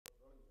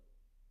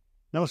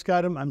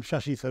Namaskaram, I'm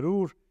Shashi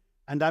Tharoor,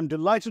 and I'm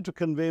delighted to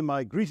convey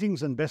my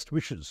greetings and best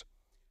wishes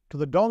to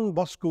the Don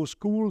Bosco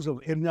schools of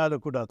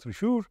Irinjalakuda,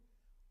 Thrissur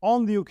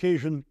on the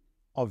occasion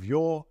of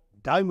your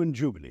Diamond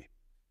Jubilee.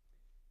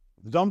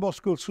 The Don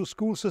Bosco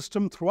school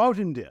system throughout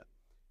India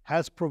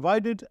has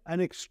provided an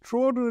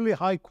extraordinarily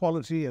high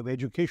quality of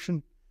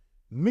education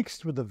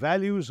mixed with the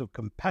values of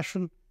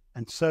compassion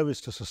and service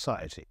to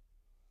society.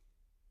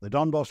 The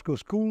Don Bosco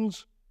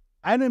schools,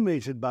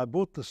 animated by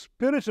both the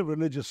spirit of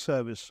religious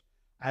service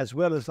as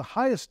well as the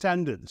highest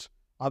standards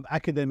of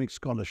academic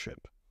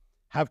scholarship,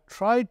 have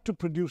tried to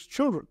produce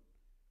children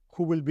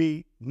who will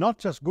be not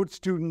just good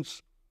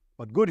students,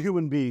 but good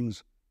human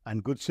beings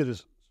and good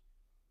citizens.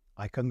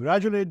 I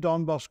congratulate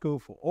Don Bosco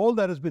for all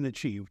that has been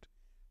achieved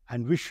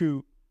and wish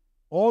you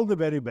all the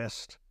very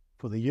best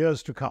for the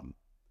years to come.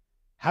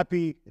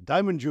 Happy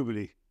Diamond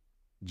Jubilee.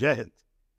 Jai Hind.